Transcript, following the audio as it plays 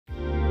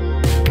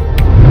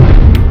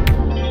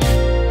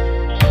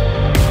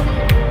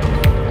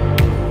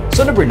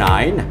number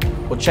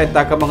 9, 80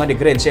 ka mga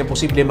Negrense ang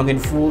posible mangin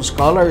full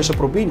scholar sa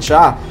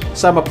probinsya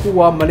sa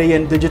Mapua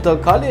Malayan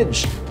Digital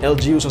College.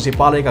 LGU sa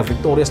sipalay ka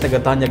victorious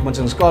nagatanyag man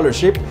sa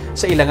scholarship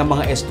sa ilang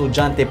mga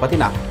estudyante pati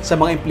na sa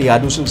mga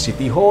empleyado sa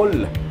City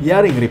Hall.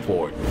 Yaring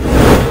report.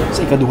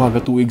 Sa ikaduha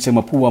ka tuig sa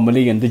Mapua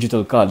Malayan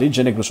Digital College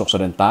sa Negros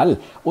Occidental,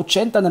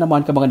 80 na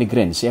naman ka mga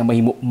Negrense ang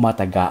mahimo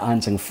matagaan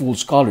sang full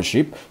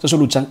scholarship sa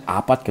sulod sang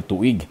 4 ka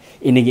tuig.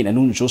 Inigin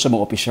anunsyo sa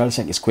mga opisyal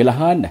sang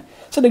eskwelahan.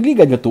 Sa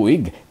nagligad nga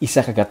tuig,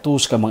 isa ka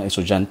gatos ka mga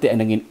estudyante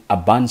ang nangin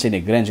aban sa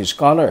Negrense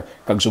Scholar,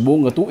 kag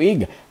subong nga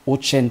tuig,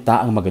 80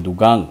 ang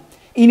magadugang.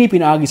 Ini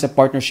pinaagi sa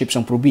partnership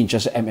sang probinsya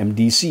sa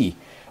MMDC.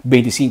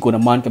 25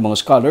 naman ka mga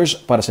scholars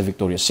para sa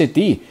Victoria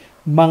City,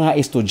 mga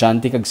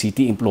estudyante kag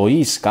city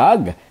employees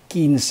kag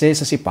 15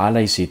 sa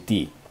Sipalay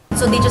City.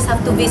 So they just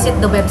have to visit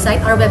the website,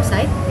 our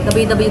website,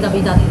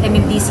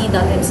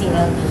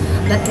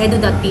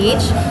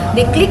 www.mmdc.mcl.edu.ph.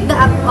 They click the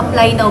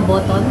apply now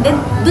button. Then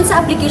dun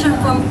sa application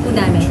form po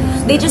namin,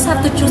 they just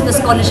have to choose the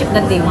scholarship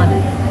that they want.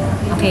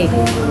 Okay.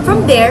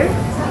 From there,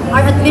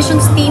 our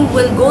admissions team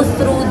will go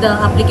through the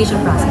application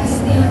process.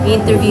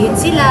 I-interviewin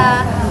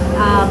sila,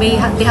 they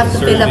have to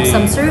fill up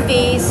some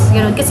surveys,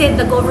 kasi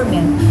the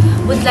government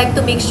would like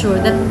to make sure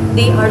that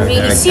they are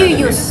really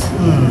serious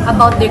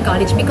about their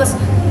college because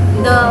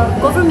the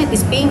government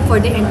is paying for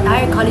their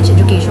entire college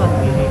education.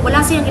 Wala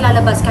silang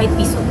ilalabas kahit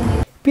piso.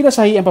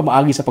 Pinasahi ang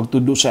pamaagi sa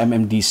pagtudo sa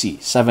MMDC.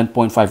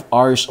 7.5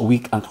 hours a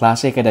week ang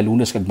klase kada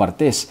Lunes kag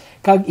Martes,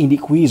 kag hindi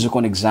quiz o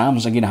kon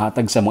exams ang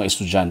ginahatag sa mga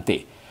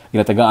estudyante.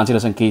 Ginatagaan sila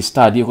sa case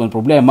study o kon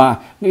problema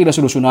nga ila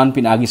solusyonan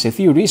pinaagi sa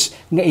theories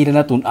nga ila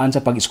natun-an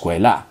sa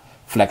pag-eskwela.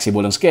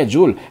 Flexible ang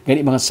schedule,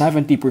 gani mga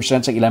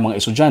 70% sa ilang mga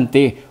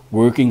estudyante,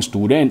 working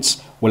students.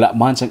 Wala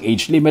man sang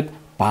age limit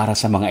para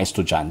sa mga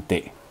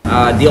estudyante.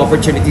 The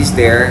opportunities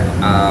there,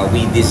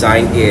 we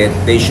designed it.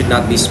 They should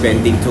not be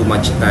spending too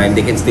much time.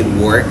 They can still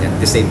work at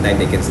the same time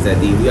they can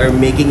study. We are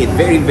making it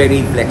very,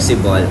 very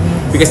flexible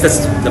because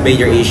that's the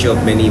major issue of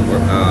many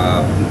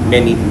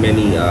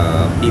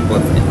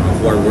people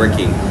who are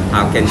working.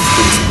 Can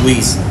still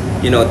squeeze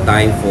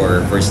time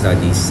for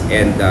studies,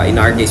 and in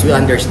our case we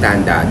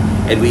understand that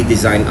and we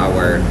design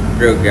our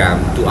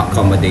program to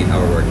accommodate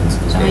our working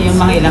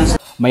students.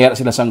 Mayara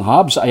sila sang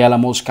hub sa Ayala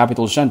Malls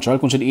Capital Central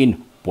kung saan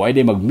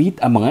pwede mag-meet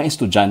ang mga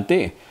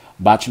estudyante.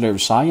 Bachelor of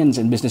Science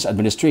in Business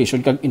Administration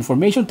kag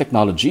Information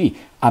Technology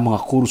ang mga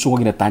kurso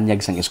nga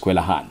ginatanyag sang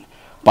eskwelahan.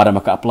 Para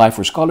maka-apply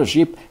for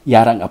scholarship,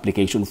 yara ang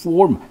application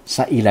form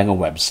sa ilang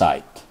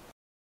website.